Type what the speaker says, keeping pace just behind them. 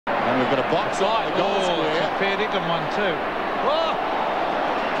we've got a box off the goal square. Fair dinkum one too. Oh!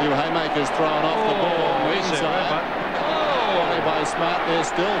 A few haymakers thrown off the ball. By Smart, they're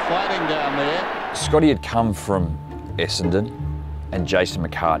still fighting down there. Scotty had come from Essendon and Jason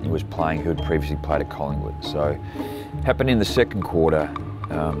McCartney was playing, who had previously played at Collingwood. So happened in the second quarter,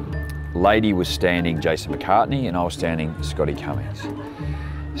 Lady was standing Jason McCartney and I was standing Scotty Cummings.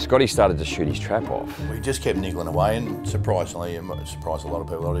 Scotty started to shoot his trap off. We just kept niggling away, and surprisingly, it surprised a lot of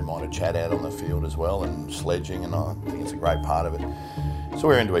people, I didn't mind a chat out on the field as well and sledging, and I think it's a great part of it. So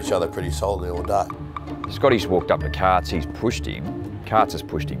we're into each other pretty solidly all day. Scotty's walked up to Carts, he's pushed him, Carts has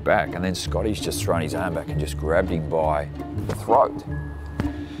pushed him back, and then Scotty's just thrown his arm back and just grabbed him by the throat.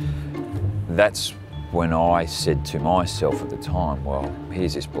 That's when I said to myself at the time, well,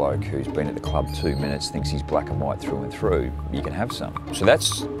 here's this bloke who's been at the club 2 minutes, thinks he's black and white through and through, you can have some. So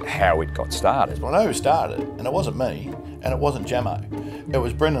that's how it got started. I know who started it, and it wasn't me, and it wasn't Jamo. It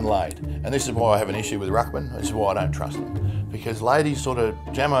was Brendan Lade, and this is why I have an issue with Ruckman, this is why I don't trust him. Because Lady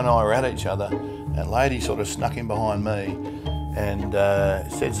Jamo and I were at each other, and Lady sort of snuck in behind me and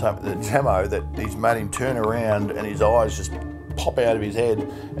said something to Jamo that he's made him turn around and his eyes just pop out of his head,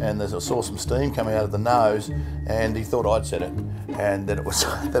 and I saw some steam coming out of the nose, and he thought I'd said it, and then it was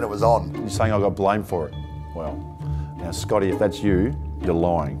on. You're saying I got blamed for it? Well, now Scotty, if that's you, you're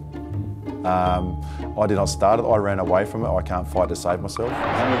lying. I did not start it, I ran away from it, I can't fight to save myself.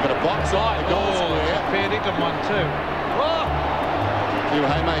 And we've got a box off the goal square. Fair dinkum one too. Oh! A few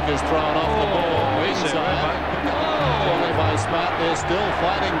haymakers thrown off the ball. Inside. By Smart, they're still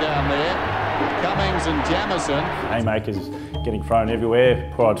fighting down there. Cummings and Jameson. Haymakers getting thrown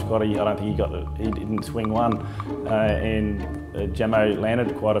everywhere. Poor old Scotty, I don't think he didn't swing one, and Jamo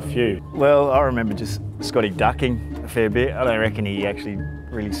landed quite a few. Well, I remember just Scotty ducking a fair bit. I don't reckon he actually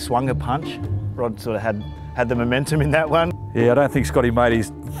really swung a punch. Rod sort of had the momentum in that one. Yeah, I don't think Scotty made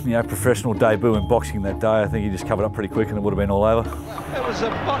his professional debut in boxing that day. I think he just covered up pretty quick and it would have been all over. It was a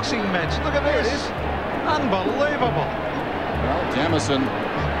boxing match. Look at this. Unbelievable. Well, Jameson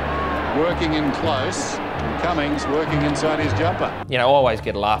working in close, and Cummings working inside his jumper. You know, I always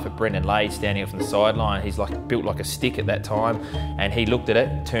get a laugh at Brendan Lade standing off on the sideline. He's built like a stick at that time, and he looked at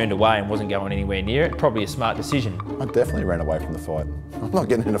it, turned away and wasn't going anywhere near it. Probably a smart decision. I definitely ran away from the fight. I'm not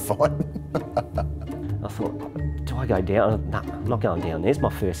getting in a fight. I thought, do I go down? No, I'm not going down. There's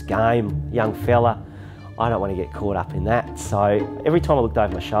my first game, young fella. I don't want to get caught up in that. So every time I looked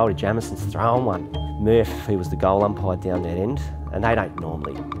over my shoulder, Jamison's throwing one. Murph, who was the goal umpire down that end, and they don't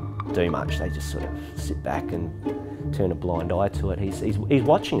normally do much. They just sort of sit back and turn a blind eye to it. He's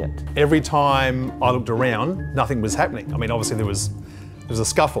watching it. Every time I looked around, nothing was happening. I mean, obviously there was a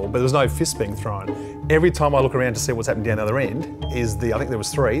scuffle, but there was no fists being thrown. Every time I look around to see what's happening down the other end is I think there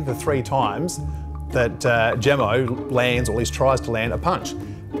was the three times that Jamo lands, or at least tries to land, a punch.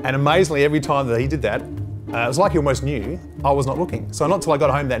 And amazingly, every time that he did that, it was like he almost knew I was not looking. So not till I got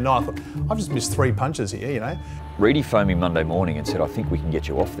home that night, I thought, I've just missed 3 punches here, you know. Reedy phoned me Monday morning and said, I think we can get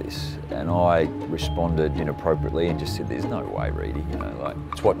you off this. And I responded inappropriately and just said, there's no way, Reedy,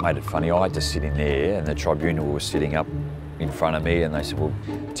 it's what made it funny. I had to sit in there and the tribunal was sitting up in front of me and they said, well,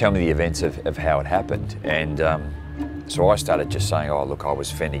 tell me the events of how it happened. And so I started just saying, oh, look, I was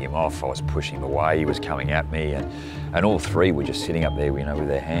fending him off, I was pushing him away, he was coming at me, and all three were just sitting up there, with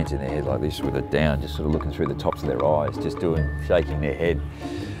their hands in their head like this, with it down, just sort of looking through the tops of their eyes, just shaking their head.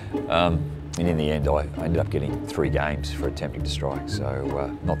 And in the end, I ended up getting 3 games for attempting to strike,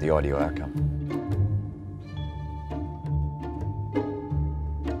 so not the ideal outcome.